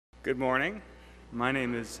Good morning. My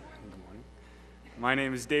name is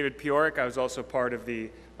David Pioric. I was also part of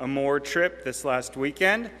the Amor trip this last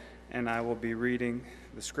weekend, and I will be reading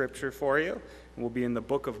the scripture for you. We'll be in the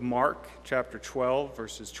book of Mark, chapter 12,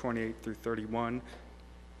 verses 28 through 31.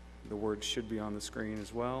 The words should be on the screen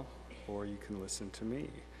as well, or you can listen to me.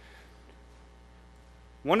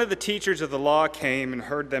 One of the teachers of the law came and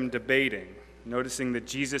heard them debating. Noticing that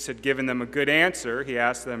Jesus had given them a good answer, he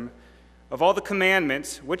asked them, "Of all the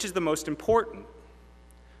commandments, which is the most important?"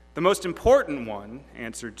 "The most important one,"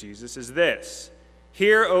 answered Jesus, "is this: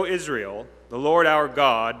 Hear, O Israel, the Lord our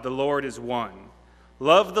God, the Lord is one.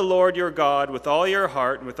 Love the Lord your God with all your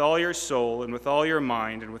heart and with all your soul and with all your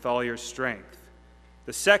mind and with all your strength.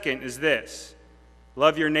 The second is this: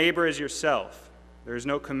 love your neighbor as yourself. There is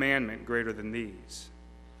no commandment greater than these."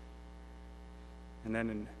 And then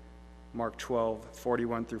in Mark 12,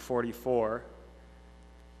 41 through 44,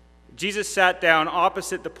 Jesus sat down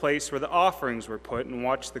opposite the place where the offerings were put and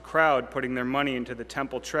watched the crowd putting their money into the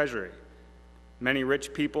temple treasury. Many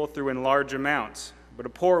rich people threw in large amounts, but a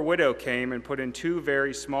poor widow came and put in 2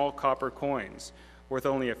 very small copper coins, worth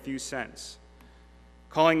only a few cents.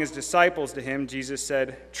 Calling his disciples to him, Jesus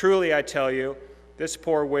said, "Truly I tell you, this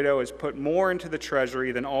poor widow has put more into the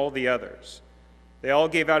treasury than all the others. They all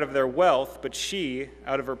gave out of their wealth, but she,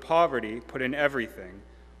 out of her poverty, put in everything,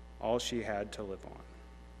 all she had to live on."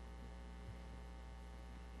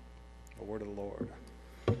 The word of the Lord.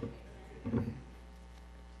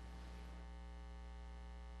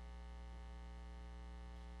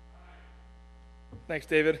 Thanks,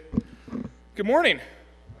 David. Good morning.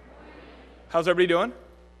 How's everybody doing?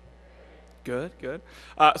 Good, good.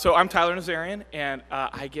 So I'm Tyler Nazarian, and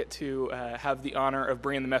I get to have the honor of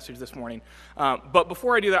bringing the message this morning. But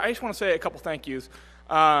before I do that, I just want to say a couple thank yous.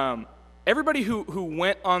 Everybody who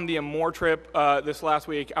went on the Amor trip this last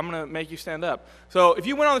week, I'm going to make you stand up. So if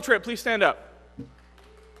you went on the trip, please stand up.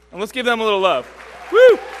 And let's give them a little love.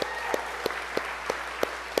 Woo!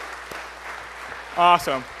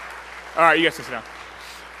 Awesome. All right, you guys can sit down.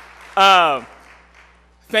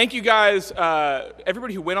 Thank you guys,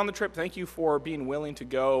 everybody who went on the trip, thank you for being willing to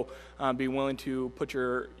go, being willing to put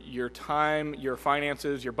your time, your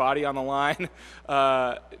finances, your body on the line,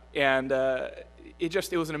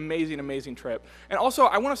 it was an amazing trip. And also,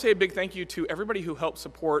 I want to say a big thank you to everybody who helped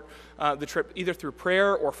support the trip, either through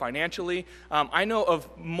prayer or financially. I know of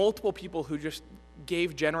multiple people who just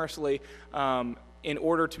gave generously in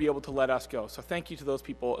order to be able to let us go. So thank you to those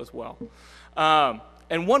people as well.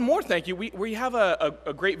 And one more thank you. We have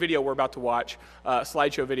a great video we're about to watch,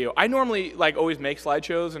 slideshow video. I normally always make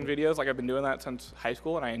slideshows and videos. I've been doing that since high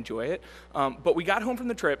school, and I enjoy it. But we got home from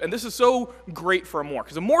the trip, and this is so great for Amor,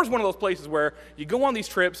 because Amor is one of those places where you go on these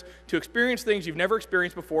trips to experience things you've never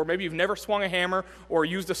experienced before. Maybe you've never swung a hammer or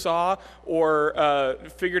used a saw or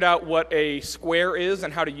figured out what a square is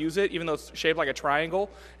and how to use it, even though it's shaped like a triangle,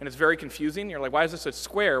 and it's very confusing. You're like, why is this a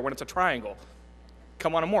square when it's a triangle?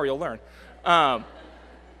 Come on Amor, you'll learn.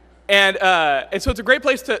 And so it's a great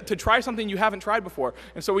place to try something you haven't tried before.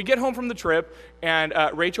 And so we get home from the trip, and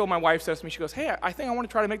Rachel, my wife, says to me, she goes, "Hey, I think I want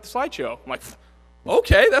to try to make the slideshow." I'm like,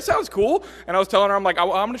 "Okay, that sounds cool." And I was telling her, I'm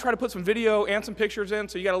going to try to put some video and some pictures in,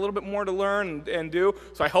 so you got a little bit more to learn and do.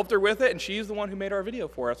 So I helped her with it, and she's the one who made our video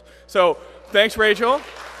for us. So thanks, Rachel.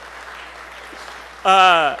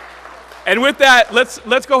 And with that,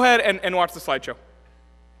 let's go ahead and watch the slideshow.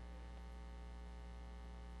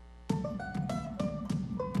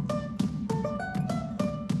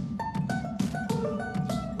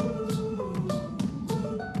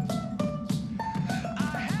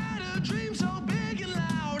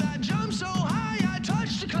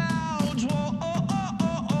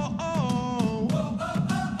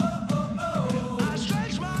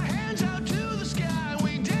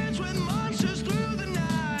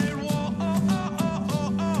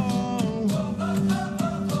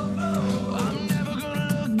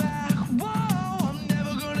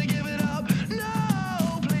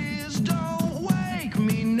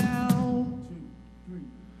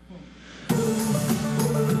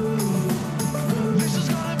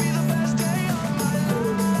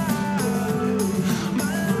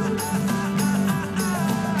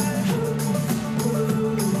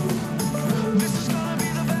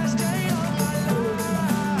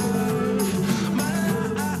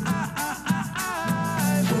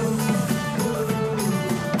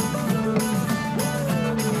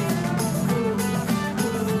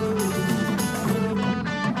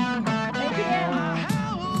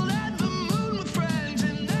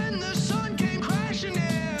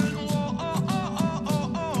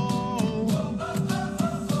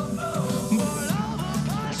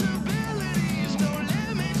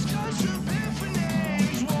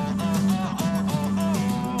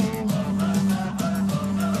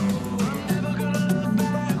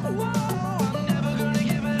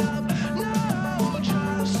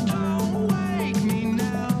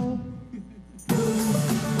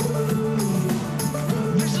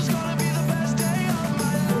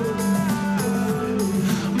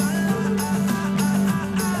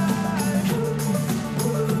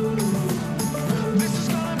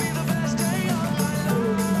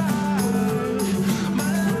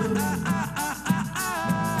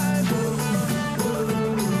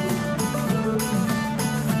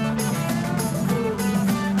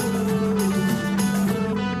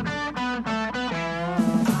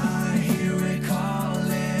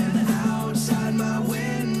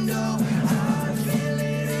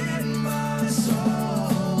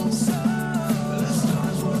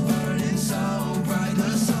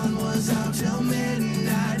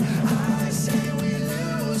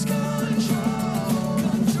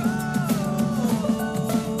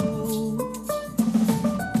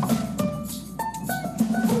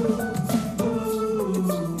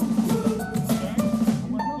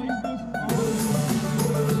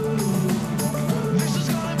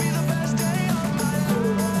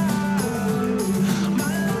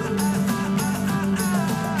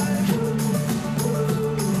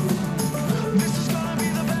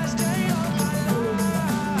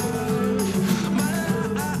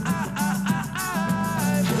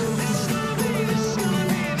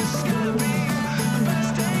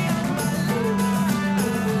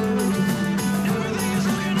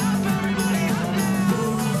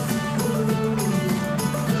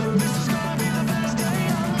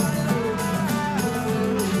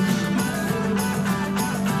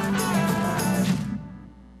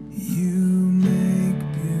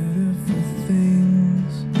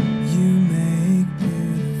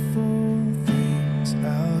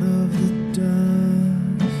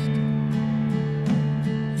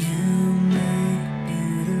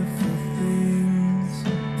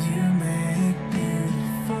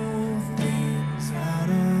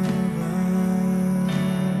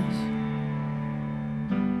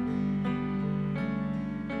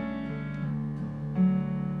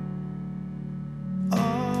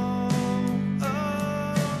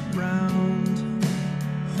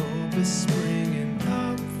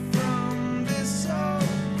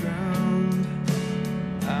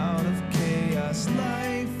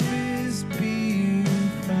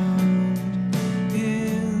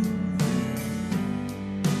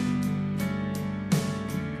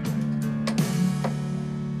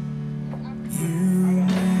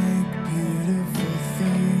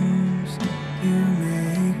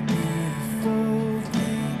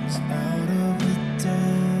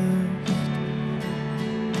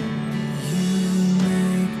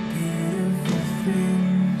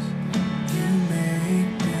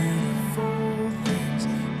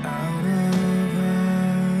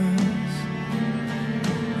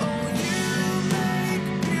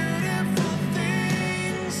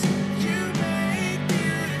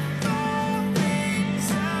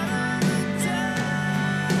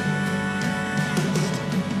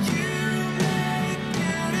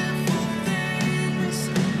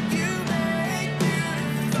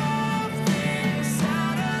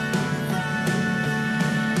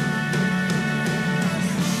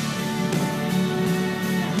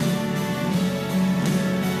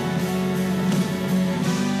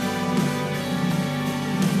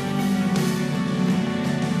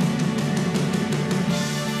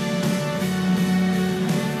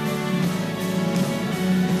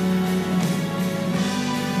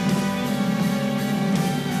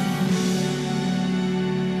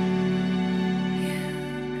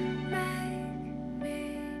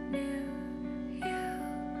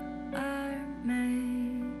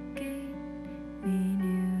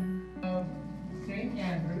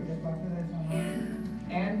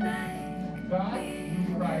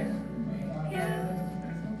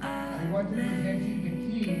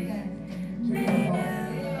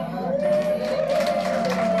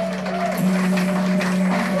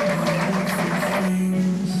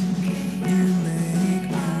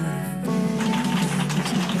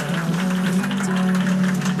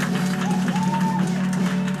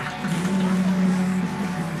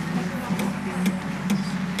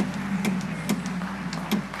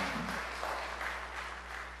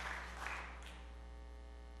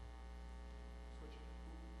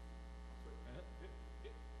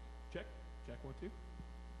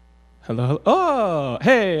 Hello, hello. Oh,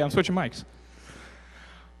 hey, I'm switching mics.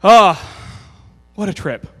 Oh, what a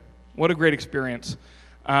trip. What a great experience.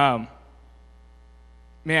 Man,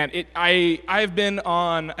 I've been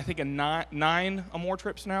on, I think, nine or more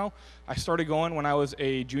trips now. I started going when I was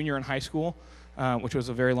a junior in high school, which was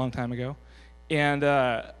a very long time ago. And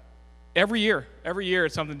every year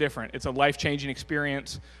it's something different. It's a life-changing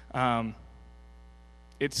experience.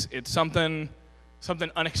 It's something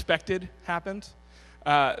unexpected happens.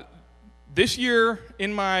 This year,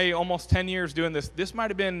 in my almost 10 years doing this might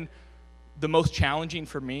have been the most challenging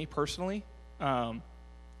for me personally. From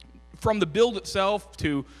the build itself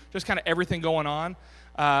to just kind of everything going on.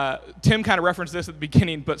 Tim kind of referenced this at the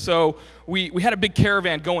beginning, but so we had a big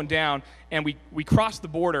caravan going down, and we crossed the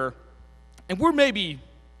border, and we're maybe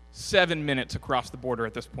 7 minutes across the border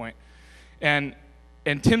at this point. And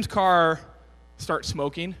Tim's car starts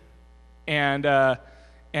smoking and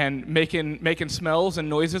making smells and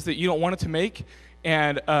noises that you don't want it to make.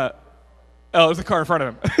 And there's a car in front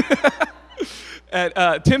of him.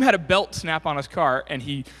 And Tim had a belt snap on his car, and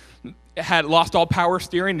he had lost all power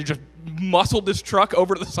steering and just muscled this truck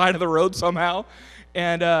over to the side of the road somehow.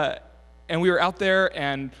 And we were out there,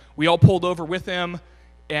 and we all pulled over with him,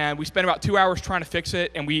 and we spent about 2 hours trying to fix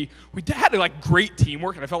it. And we had like great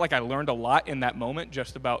teamwork, and I felt like I learned a lot in that moment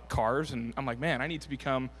just about cars. And I'm like, man, I need to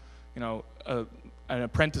become, an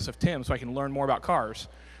apprentice of Tim so I can learn more about cars.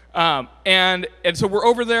 And so we're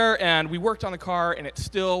over there, and we worked on the car, and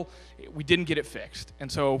we didn't get it fixed. And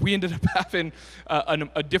so we ended up having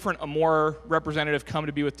a more representative come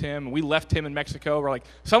to be with Tim. And we left Tim in Mexico. We're like,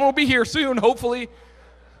 someone will be here soon, hopefully.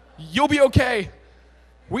 You'll be okay.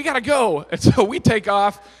 We got to go. And so we take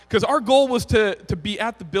off, because our goal was to be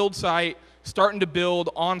at the build site, starting to build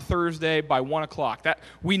on Thursday by 1 o'clock. That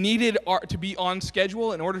we needed to be on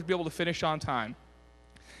schedule in order to be able to finish on time.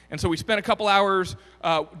 And so we spent a couple hours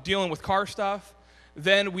dealing with car stuff.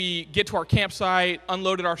 Then we get to our campsite,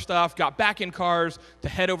 unloaded our stuff, got back in cars to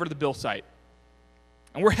head over to the build site.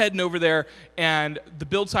 And we're heading over there, and the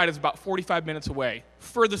build site is about 45 minutes away.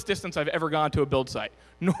 Furthest distance I've ever gone to a build site.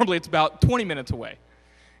 Normally it's about 20 minutes away.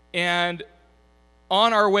 And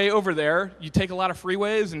on our way over there, you take a lot of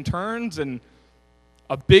freeways and turns, and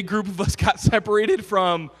a big group of us got separated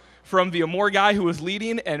from the Amor guy who was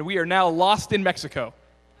leading, and we are now lost in Mexico.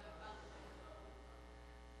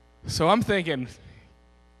 So I'm thinking,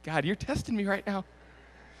 God, you're testing me right now.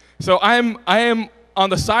 So I am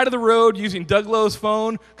on the side of the road using Doug Lowe's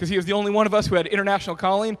phone, because he was the only one of us who had international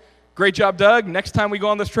calling. Great job, Doug. Next time we go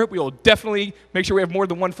on this trip, we will definitely make sure we have more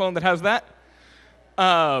than one phone that has that.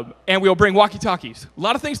 And we'll bring walkie-talkies. A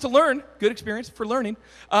lot of things to learn. Good experience for learning.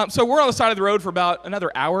 So we're on the side of the road for about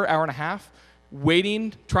another hour and a half,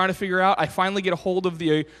 waiting, trying to figure out. I finally get a hold of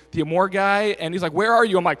the Amor guy, and he's like, where are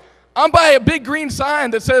you? I'm like, I'm by a big green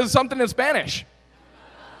sign that says something in Spanish.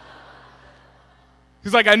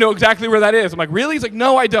 He's like, I know exactly where that is. I'm like, really? He's like,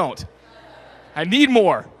 no, I don't. I need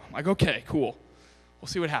more. I'm like, okay, cool. We'll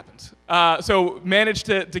see what happens. So managed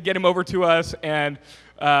to get him over to us, and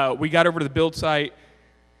we got over to the build site.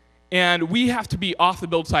 And we have to be off the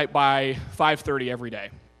build site by 5:30 every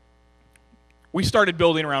day. We started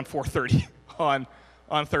building around 4:30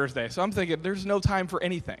 on Thursday. So I'm thinking, there's no time for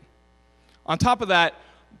anything. On top of that,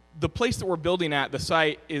 the place that we're building at, the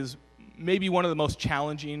site, is maybe one of the most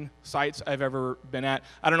challenging sites I've ever been at.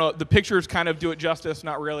 I don't know, the pictures kind of do it justice,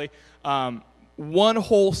 not really. One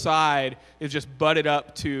whole side is just butted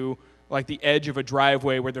up to like the edge of a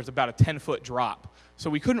driveway where there's about a 10-foot drop. So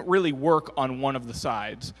we couldn't really work on one of the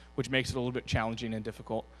sides, which makes it a little bit challenging and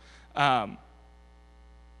difficult. And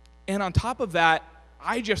on top of that,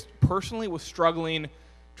 I just personally was struggling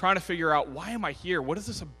trying to figure out, why am I here? What is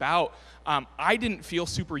this about? I didn't feel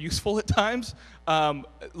super useful at times.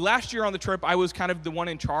 Last year on the trip, I was kind of the one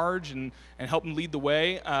in charge and helping lead the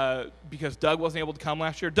way because Doug wasn't able to come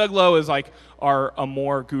last year. Doug Lowe is like our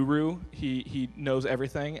Amor guru. He knows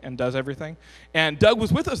everything and does everything. And Doug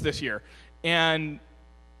was with us this year. And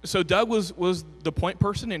so Doug was the point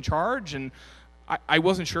person in charge, and I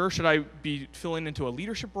wasn't sure, should I be filling into a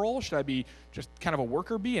leadership role? Should I be just kind of a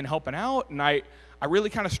worker bee and helping out? And I really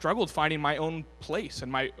kind of struggled finding my own place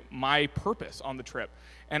and my purpose on the trip.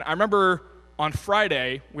 And I remember on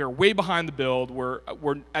Friday, we were way behind the build. We're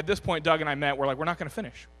at this point, Doug and I met, we're like, we're not going to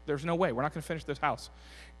finish. There's no way. We're not going to finish this house.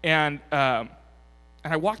 And I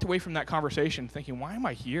walked away from that conversation thinking, why am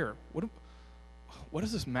I here? What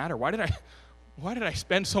does this matter? Why did I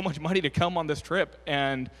spend so much money to come on this trip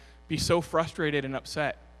and be so frustrated and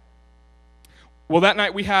upset? Well, that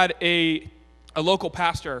night we had a local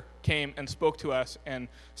pastor came and spoke to us and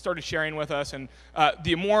started sharing with us. And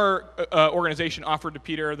the Amor organization offered to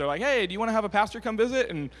Peter, they're like, hey, do you want to have a pastor come visit?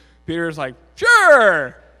 And Peter's like,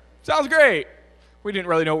 sure, sounds great. We didn't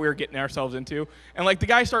really know what we were getting ourselves into. And like the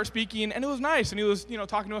guy starts speaking, and it was nice. And he was,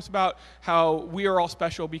 talking to us about how we are all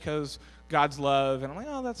special because God's love. And I'm like,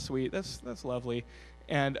 oh, that's sweet. That's lovely.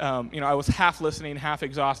 And, I was half listening, half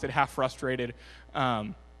exhausted, half frustrated.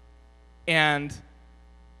 And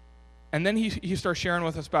then he starts sharing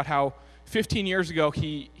with us about how 15 years ago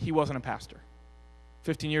he wasn't a pastor.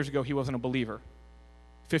 15 years ago he wasn't a believer.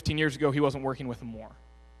 15 years ago he wasn't working with them more.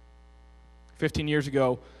 15 years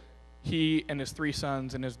ago, he and his 3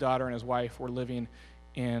 sons and his daughter and his wife were living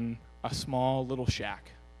in a small little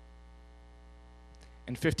shack.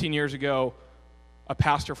 And 15 years ago, a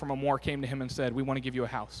pastor from Amore came to him and said, we want to give you a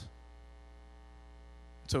house.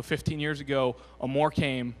 So 15 years ago, Amore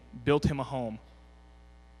came, built him a home.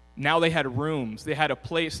 Now they had rooms. They had a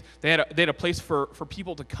place. They had a place for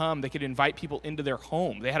people to come. They could invite people into their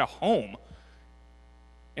home. They had a home.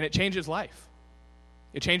 And it changed his life.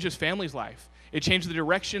 It changed his family's life. It changed the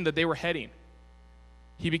direction that they were heading.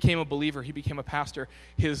 He became a believer. He became a pastor.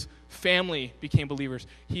 His family became believers.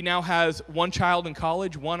 He now has 1 child in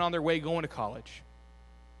college, 1 on their way going to college.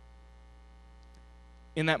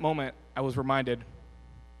 In that moment, I was reminded,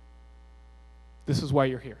 this is why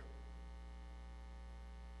you're here.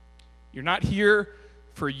 You're not here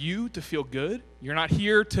for you to feel good. You're not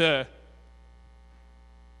here to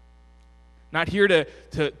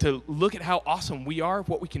look at how awesome we are,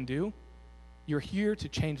 what we can do. You're here to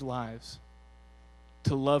change lives,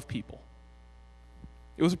 to love people.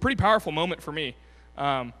 It was a pretty powerful moment for me,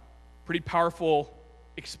 pretty powerful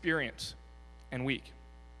experience and week.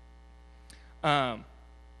 By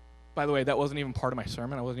the way, that wasn't even part of my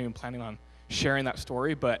sermon. I wasn't even planning on sharing that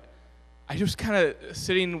story, but I just kind of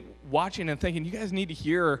sitting, watching, and thinking, you guys need to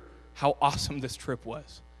hear how awesome this trip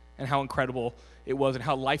was and how incredible it was and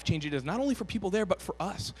how life-changing it is, not only for people there, but for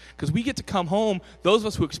us. Because we get to come home, those of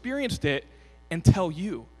us who experienced it, and tell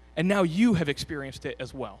you. And now you have experienced it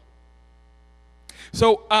as well.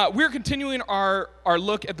 So we're continuing our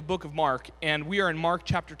look at the book of Mark, and we are in Mark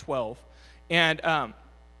chapter 12. And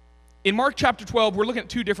in Mark chapter 12, we're looking at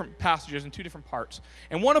 2 different passages in 2 different parts.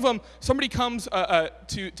 And one of them, somebody comes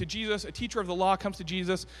to Jesus, a teacher of the law comes to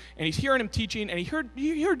Jesus, and he's hearing him teaching, and he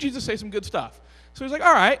heard Jesus say some good stuff. So he's like,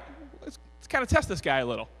 all right, let's kind of test this guy a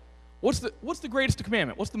little. What's the greatest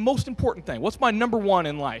commandment? What's the most important thing? What's my number 1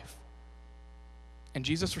 in life? And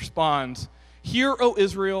Jesus responds, hear, O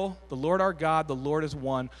Israel, the Lord our God, the Lord is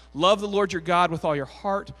one. Love the Lord your God with all your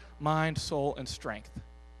heart, mind, soul, and strength.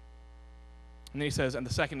 And then he says, and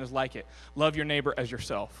the second is like it. Love your neighbor as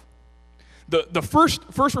yourself. The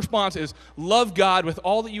first response is, love God with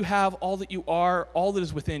all that you have, all that you are, all that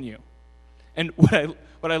is within you. And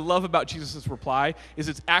what I love about Jesus' reply is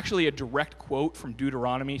it's actually a direct quote from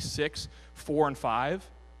Deuteronomy 6, 4, and 5.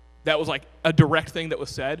 That was like a direct thing that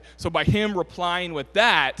was said. So by him replying with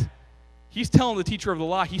that, he's telling the teacher of the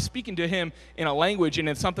law, he's speaking to him in a language, and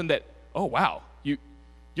it's something that, oh wow,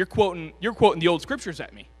 you're quoting the old scriptures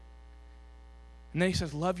at me. And then he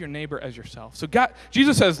says, love your neighbor as yourself. So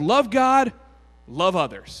Jesus says, love God, love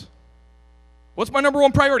others. What's my number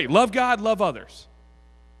 1 priority? Love God, love others.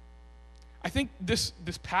 I think this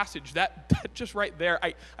passage, that just right there,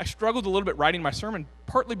 I struggled a little bit writing my sermon,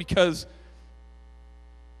 partly because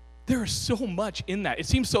there is so much in that. It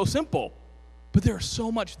seems so simple, but there is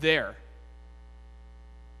so much there.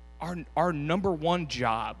 Our number 1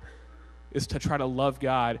 job is to try to love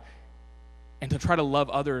God and to try to love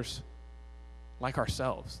others like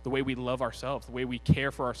ourselves, the way we love ourselves, the way we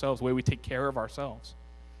care for ourselves, the way we take care of ourselves.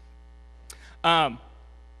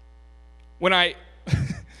 When I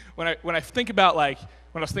think about, like,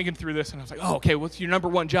 when I was thinking through this, and I was like, oh, okay, what's your number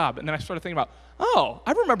 1 job? And then I started thinking about, oh,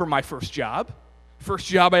 I remember my first job. First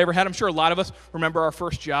job I ever had. I'm sure a lot of us remember our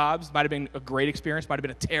first jobs. Might have been a great experience, might have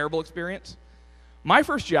been a terrible experience. My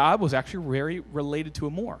first job was actually very related to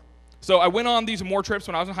Amore. So I went on these Amore trips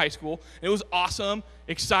when I was in high school. It was awesome,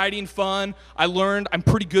 exciting, fun. I learned I'm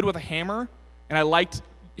pretty good with a hammer, and I liked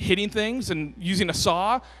hitting things and using a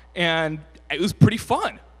saw, and it was pretty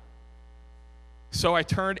fun. So I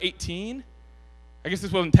turned 18. I guess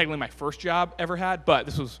this wasn't technically my first job ever had, but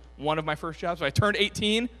this was one of my first jobs. So I turned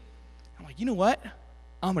 18. I'm like, you know what?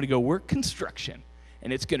 I'm going to go work construction,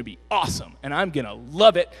 and it's going to be awesome, and I'm going to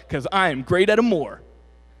love it because I am great at Amore.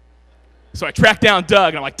 So I tracked down Doug,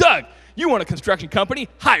 and I'm like, Doug, you want a construction company?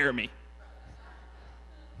 Hire me.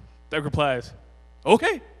 Doug replies,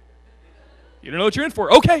 okay. You don't know what you're in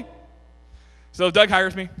for. Okay. So Doug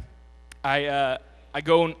hires me. I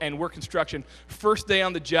go and work construction. First day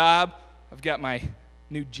on the job, I've got my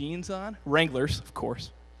new jeans on, Wranglers, of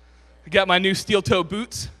course. I got my new steel-toe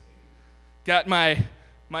boots. Got my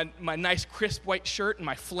my nice crisp white shirt and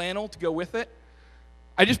my flannel to go with it.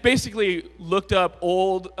 I just basically looked up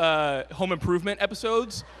old Home Improvement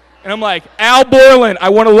episodes, and I'm like, Al Borland, I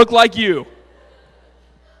want to look like you.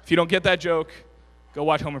 If you don't get that joke, go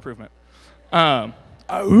watch Home Improvement. So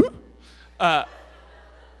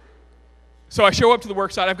I show up to the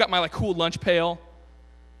work site. I've got my cool lunch pail,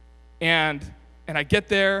 and I get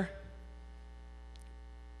there,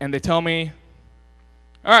 and they tell me,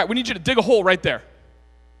 all right, we need you to dig a hole right there.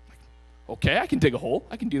 Okay, I can dig a hole.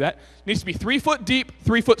 I can do that. It needs to be 3 foot deep,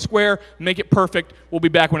 3 foot square. Make it perfect. We'll be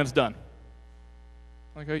back when it's done.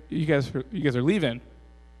 I'm like, you guys are leaving.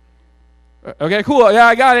 Okay, cool. Yeah,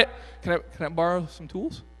 I got it. Can I borrow some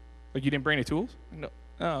tools? Like, you didn't bring any tools? No.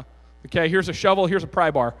 Oh. Okay, here's a shovel. Here's a pry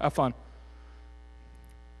bar. Have fun.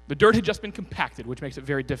 The dirt had just been compacted, which makes it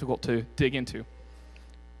very difficult to dig into.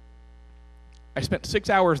 I spent 6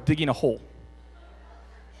 hours digging a hole.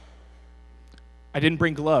 I didn't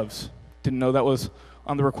bring gloves. Didn't know that was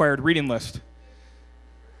on the required reading list.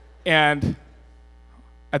 And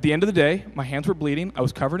at the end of the day, my hands were bleeding. I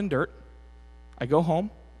was covered in dirt. I go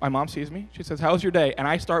home. My mom sees me. She says, "How was your day?" And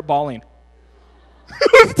I start bawling.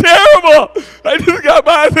 It was terrible. I just got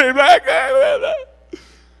my thing back.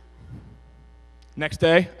 Next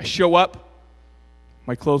day, I show up.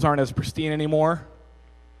 My clothes aren't as pristine anymore.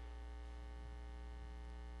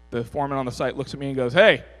 The foreman on the site looks at me and goes,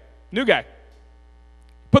 "Hey, new guy.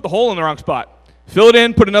 Put the hole in the wrong spot. Fill it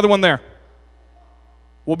in, put another one there.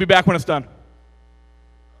 We'll be back when it's done."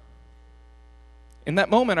 In that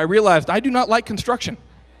moment, I realized I do not like construction.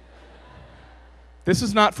 This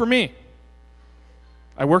is not for me.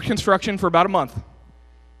 I worked construction for about a month.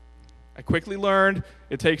 I quickly learned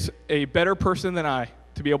it takes a better person than I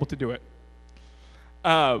to be able to do it.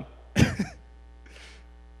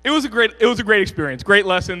 It was a great experience, great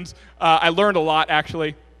lessons. I learned a lot,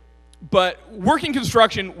 actually. But working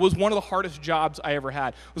construction was one of the hardest jobs I ever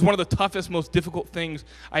had. It was one of the toughest, most difficult things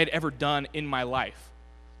I had ever done in my life.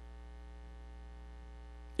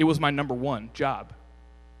 It was my number one job.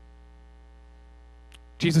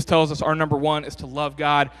 Jesus tells us our number one is to love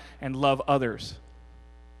God and love others.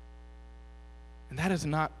 And that is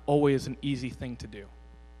not always an easy thing to do.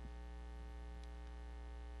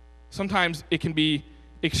 Sometimes it can be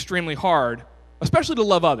extremely hard, especially to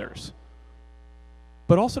love others,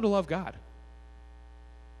 but also to love God.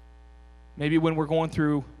 Maybe when we're going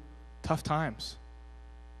through tough times,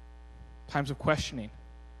 times of questioning,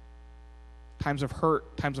 times of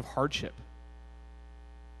hurt, times of hardship.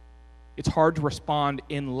 It's hard to respond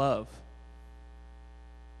in love.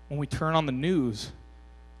 When we turn on the news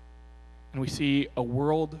and we see a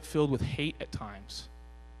world filled with hate at times,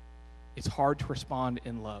 it's hard to respond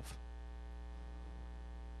in love.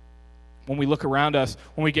 When we look around us,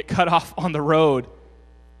 when we get cut off on the road,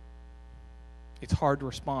 it's hard to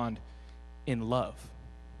respond in love.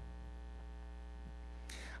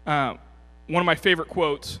 One of my favorite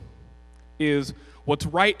quotes is, "What's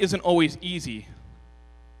right isn't always easy,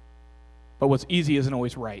 but what's easy isn't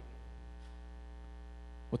always right."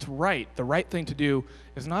 What's right, the right thing to do,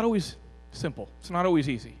 is not always simple. It's not always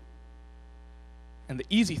easy. And the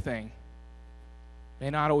easy thing may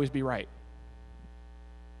not always be right.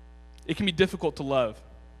 It can be difficult to love.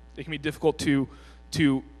 It can be difficult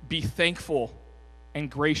to be thankful and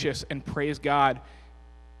gracious and praise God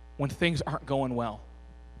when things aren't going well.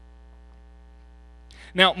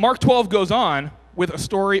 Now, Mark 12 goes on with a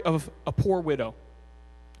story of a poor widow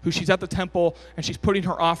who she's at the temple and she's putting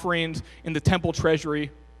her offerings in the temple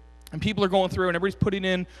treasury. And people are going through and everybody's putting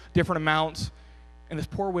in different amounts. And this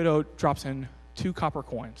poor widow drops in 2 copper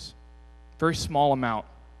coins, very small amount.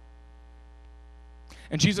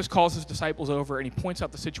 And Jesus calls his disciples over and he points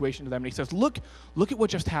out the situation to them and he says, look at what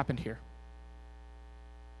just happened here.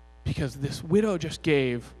 Because this widow just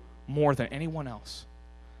gave more than anyone else.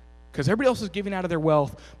 Because everybody else is giving out of their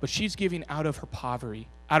wealth, but she's giving out of her poverty,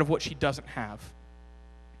 out of what she doesn't have.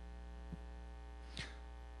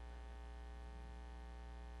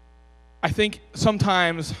 I think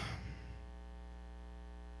sometimes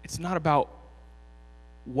it's not about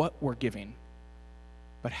what we're giving,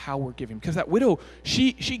 but how we're giving. Because that widow,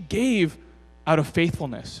 she gave out of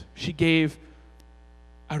faithfulness. She gave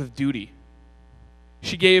out of duty.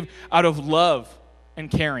 She gave out of love and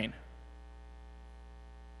caring.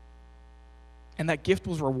 And that gift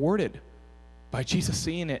was rewarded by Jesus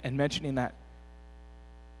seeing it and mentioning that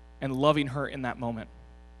and loving her in that moment.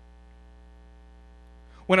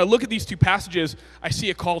 When I look at these 2 passages, I see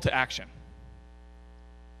a call to action.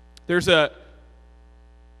 There's a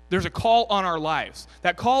call on our lives.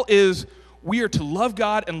 That call is we are to love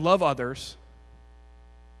God and love others,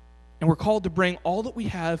 and we're called to bring all that we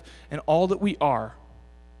have and all that we are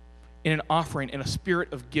in an offering, in a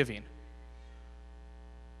spirit of giving.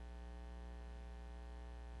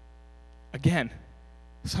 Again,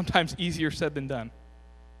 sometimes easier said than done.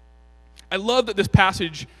 I love that this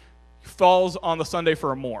passage falls on the Sunday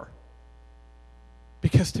for a more.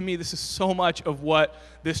 Because to me, this is so much of what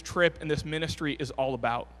this trip and this ministry is all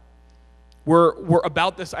about. We're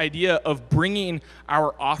about this idea of bringing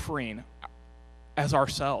our offering as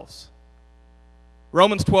ourselves.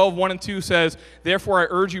 Romans 12, 1 and 2 says, "Therefore I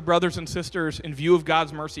urge you, brothers and sisters, in view of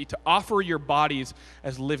God's mercy, to offer your bodies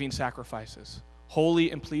as living sacrifices, holy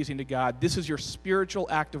and pleasing to God. This is your spiritual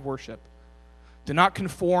act of worship. Do not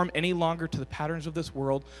conform any longer to the patterns of this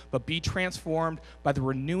world, but be transformed by the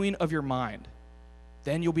renewing of your mind.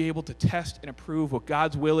 Then you'll be able to test and approve what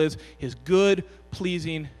God's will is, his good,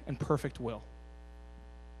 pleasing, and perfect will."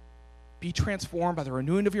 Be transformed by the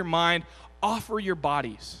renewing of your mind. Offer your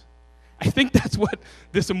bodies. I think that's what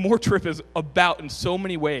this Amore trip is about in so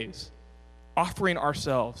many ways. Offering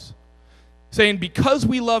ourselves. Saying, because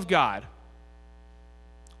we love God,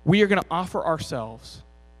 we are going to offer ourselves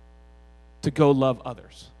to go love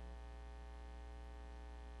others.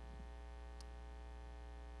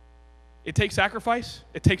 It takes sacrifice.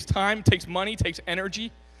 It takes time. It takes money. It takes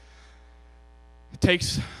energy. It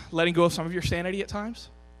takes letting go of some of your sanity at times.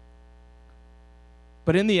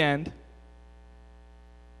 But in the end,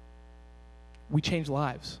 we change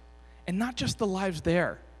lives. And not just the lives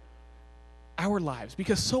there, our lives.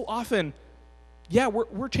 Because so often, yeah,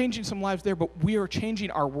 we're changing some lives there, but we are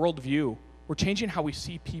changing our worldview. We're changing how we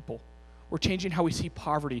see people. We're changing how we see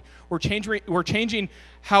poverty. We're changing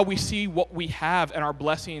how we see what we have and our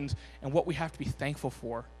blessings and what we have to be thankful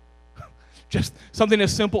for. Just something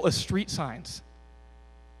as simple as street signs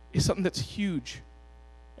is something that's huge,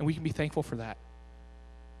 and we can be thankful for that.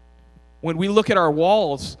 When we look at our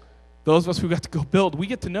walls, those of us who got to go build, we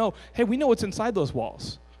get to know, hey, we know what's inside those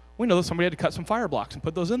walls. We know that somebody had to cut some fire blocks and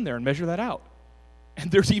put those in there and measure that out. And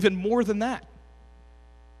there's even more than that.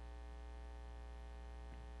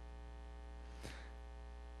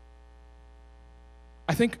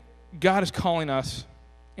 I think God is calling us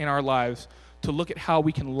in our lives to look at how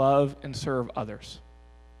we can love and serve others.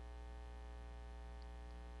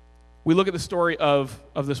 We look at the story of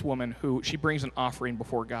this woman who she brings an offering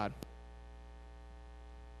before God.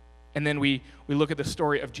 And then we look at the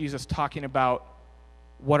story of Jesus talking about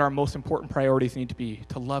what our most important priorities need to be,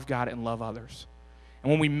 to love God and love others.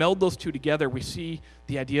 And when we meld those two together, we see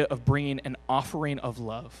the idea of bringing an offering of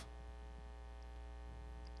love.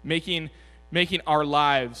 Making our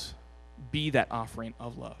lives be that offering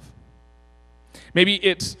of love. Maybe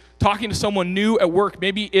it's talking to someone new at work.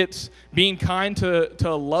 Maybe it's being kind to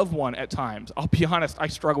a loved one at times. I'll be honest, I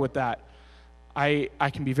struggle with that. I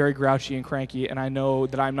can be very grouchy and cranky, and I know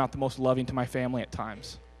that I'm not the most loving to my family at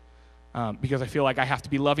times because I feel like I have to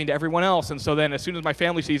be loving to everyone else. And so then as soon as my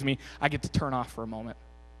family sees me, I get to turn off for a moment,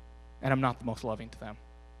 and I'm not the most loving to them.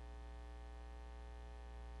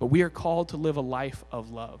 But we are called to live a life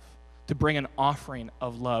of love, to bring an offering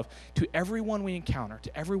of love to everyone we encounter,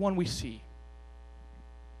 to everyone we see.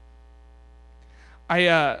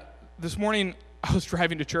 This morning, I was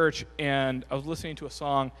driving to church, and I was listening to a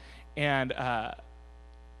song, and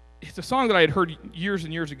it's a song that I had heard years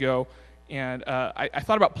and years ago, and I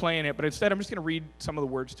thought about playing it, but instead I'm just going to read some of the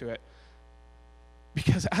words to it.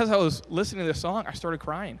 Because as I was listening to this song, I started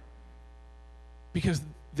crying. Because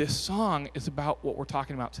this song is about what we're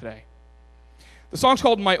talking about today. The song's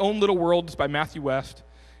called My Own Little World. It's by Matthew West,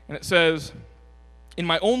 and it says, "In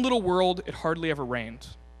my own little world, it hardly ever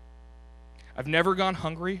rains. I've never gone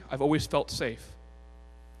hungry. I've always felt safe.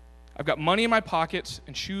 I've got money in my pockets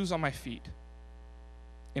and shoes on my feet.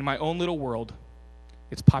 In my own little world,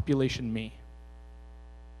 it's population me.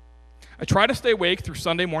 I try to stay awake through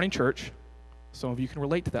Sunday morning church. Some of you can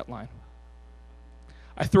relate to that line.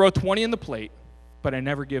 I throw 20 in the plate, but I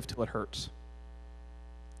never give till it hurts.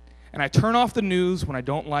 And I turn off the news when I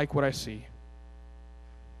don't like what I see.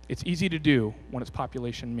 It's easy to do when it's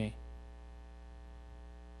population me.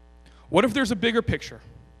 What if there's a bigger picture?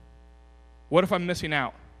 What if I'm missing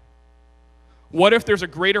out? What if there's a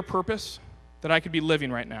greater purpose that I could be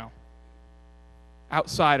living right now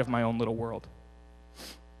outside of my own little world?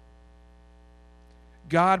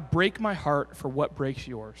 God, break my heart for what breaks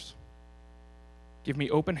yours. Give me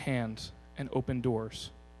open hands and open doors.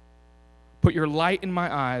 Put your light in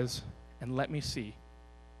my eyes and let me see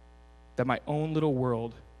that my own little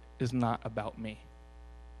world is not about me."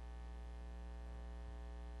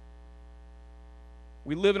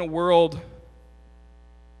 We live in a world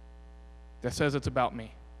that says it's about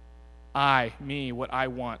me. I, me, what I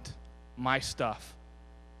want, my stuff.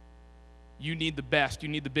 You need the best, you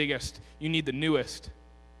need the biggest, you need the newest.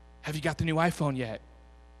 Have you got the new iPhone yet?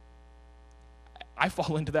 I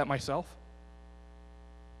fall into that myself.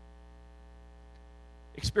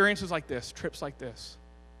 Experiences like this, trips like this,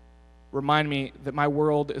 remind me that my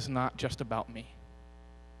world is not just about me.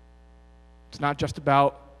 It's not just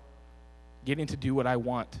about getting to do what I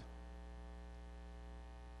want.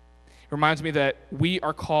 It reminds me that we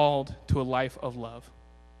are called to a life of love.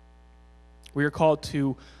 We are called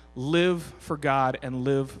to live for God and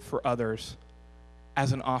live for others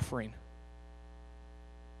as an offering.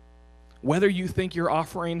 Whether you think your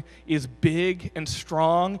offering is big and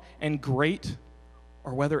strong and great,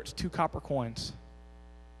 or whether it's 2 copper coins,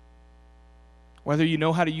 whether you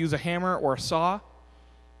know how to use a hammer or a saw,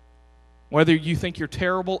 whether you think you're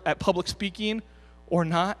terrible at public speaking or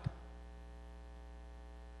not,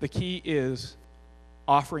 the key is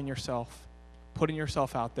offering yourself, putting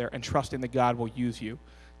yourself out there, and trusting that God will use you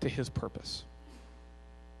to his purpose.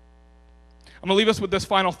 I'm going to leave us with this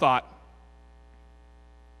final thought.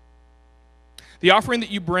 The offering that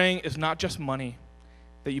you bring is not just money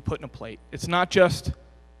that you put in a plate. It's not just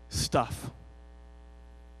stuff.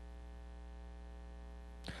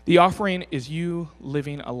 The offering is you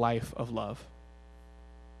living a life of love.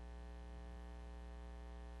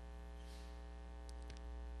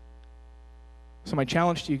 So my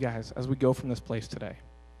challenge to you guys as we go from this place today,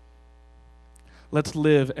 let's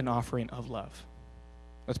live an offering of love.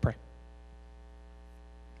 Let's pray.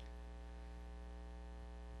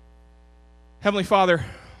 Heavenly Father,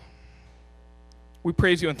 we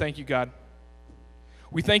praise you and thank you, God.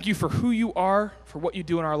 We thank you for who you are, for what you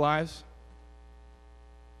do in our lives.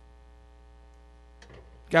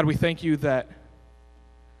 God, we thank you that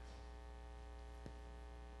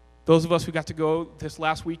those of us who got to go this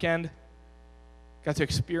last weekend got to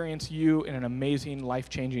experience you in an amazing,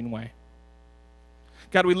 life-changing way.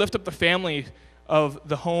 God, we lift up the family of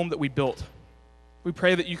the home that we built. We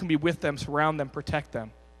pray that you can be with them, surround them, protect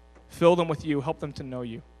them, fill them with you, help them to know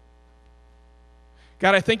you.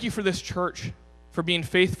 God, I thank you for this church, for being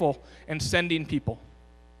faithful and sending people.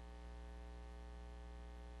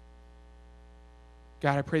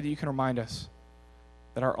 God, I pray that you can remind us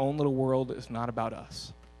that our own little world is not about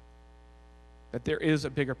us, that there is a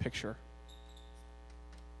bigger picture.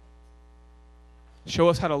 Show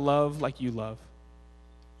us how to love like you love.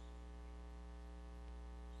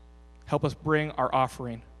 Help us bring our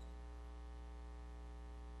offering.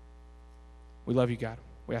 We love you, God.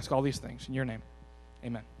 We ask all these things in your name.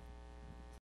 Amen.